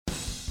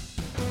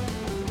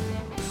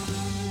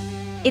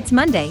It's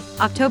Monday,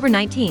 October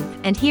 19th,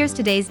 and here's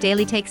today's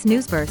Daily Takes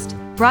News Burst,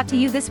 brought to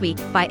you this week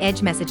by Edge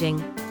Messaging.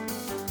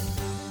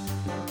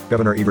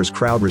 Governor Evers'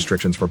 crowd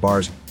restrictions for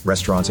bars,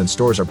 restaurants, and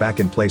stores are back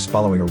in place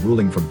following a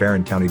ruling from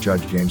Barron County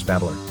Judge James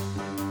Babler.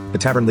 The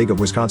Tavern League of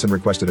Wisconsin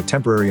requested a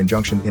temporary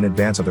injunction in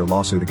advance of their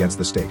lawsuit against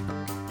the state.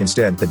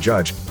 Instead, the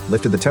judge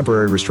lifted the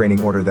temporary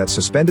restraining order that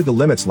suspended the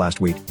limits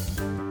last week.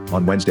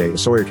 On Wednesday, a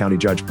Sawyer County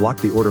judge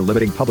blocked the order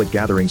limiting public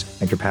gatherings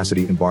and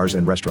capacity in bars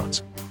and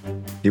restaurants.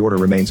 The order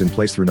remains in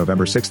place through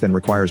November 6th and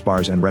requires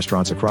bars and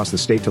restaurants across the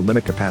state to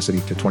limit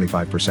capacity to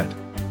 25%.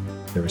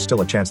 There is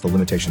still a chance the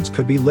limitations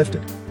could be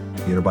lifted,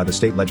 either by the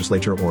state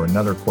legislature or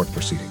another court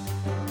proceeding.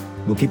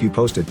 We'll keep you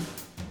posted.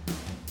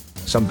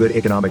 Some good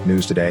economic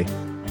news today.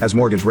 As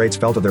mortgage rates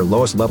fell to their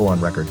lowest level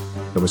on record,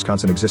 the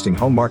Wisconsin existing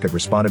home market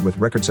responded with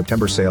record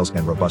September sales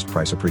and robust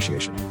price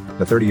appreciation.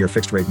 The 30-year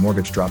fixed-rate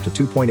mortgage dropped to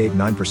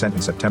 2.89%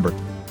 in September,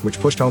 which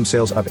pushed home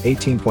sales up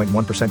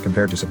 18.1%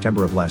 compared to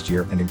September of last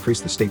year and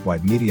increased the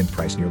statewide median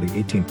price nearly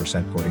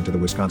 18%, according to the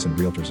Wisconsin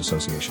Realtors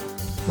Association.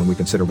 When we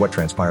consider what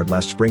transpired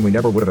last spring, we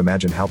never would have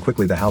imagined how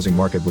quickly the housing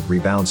market would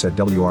rebound, said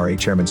WRA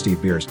Chairman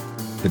Steve Beers.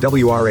 The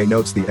WRA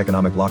notes the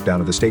economic lockdown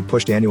of the state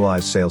pushed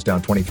annualized sales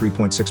down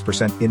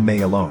 23.6% in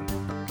May alone.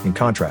 In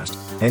contrast,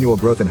 annual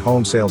growth in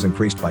home sales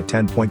increased by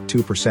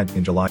 10.2%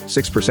 in July,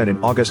 6%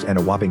 in August, and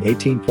a whopping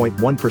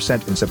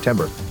 18.1% in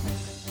September.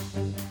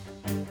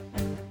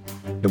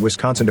 The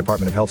Wisconsin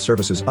Department of Health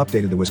Services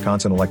updated the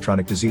Wisconsin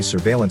Electronic Disease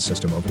Surveillance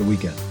System over the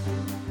weekend.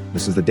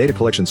 This is the data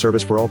collection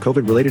service for all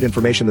COVID-related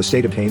information the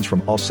state obtains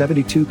from all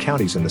 72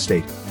 counties in the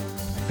state.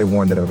 They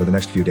warned that over the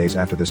next few days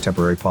after this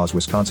temporary pause,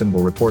 Wisconsin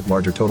will report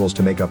larger totals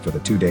to make up for the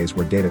 2 days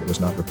where data was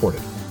not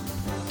reported.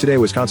 Today,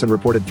 Wisconsin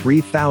reported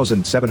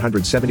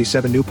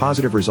 3,777 new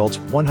positive results,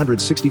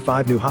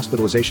 165 new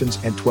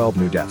hospitalizations, and 12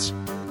 new deaths.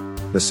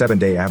 The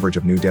 7-day average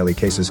of new daily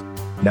cases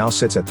now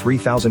sits at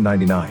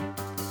 3,099.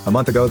 A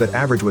month ago, that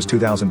average was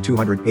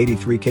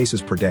 2,283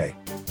 cases per day.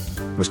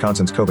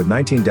 Wisconsin's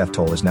COVID-19 death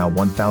toll is now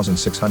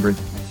 1,600,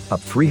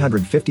 up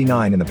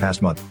 359 in the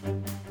past month.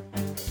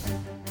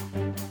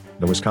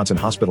 The Wisconsin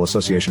Hospital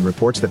Association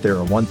reports that there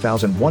are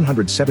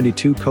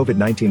 1,172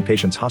 COVID-19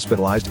 patients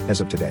hospitalized as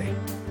of today.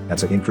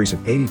 That's an increase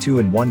of 82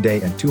 in one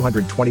day and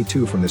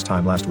 222 from this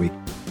time last week.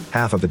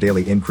 Half of the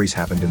daily increase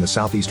happened in the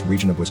southeast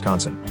region of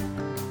Wisconsin.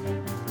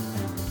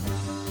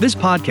 This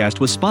podcast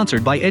was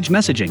sponsored by Edge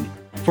Messaging.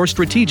 For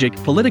strategic,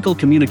 political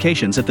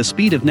communications at the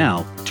speed of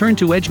now, turn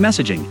to Edge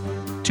Messaging.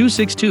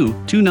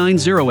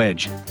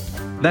 262-290-EDGE.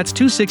 That's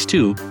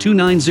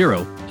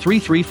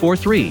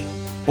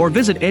 262-290-3343. Or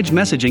visit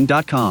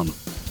edgemessaging.com.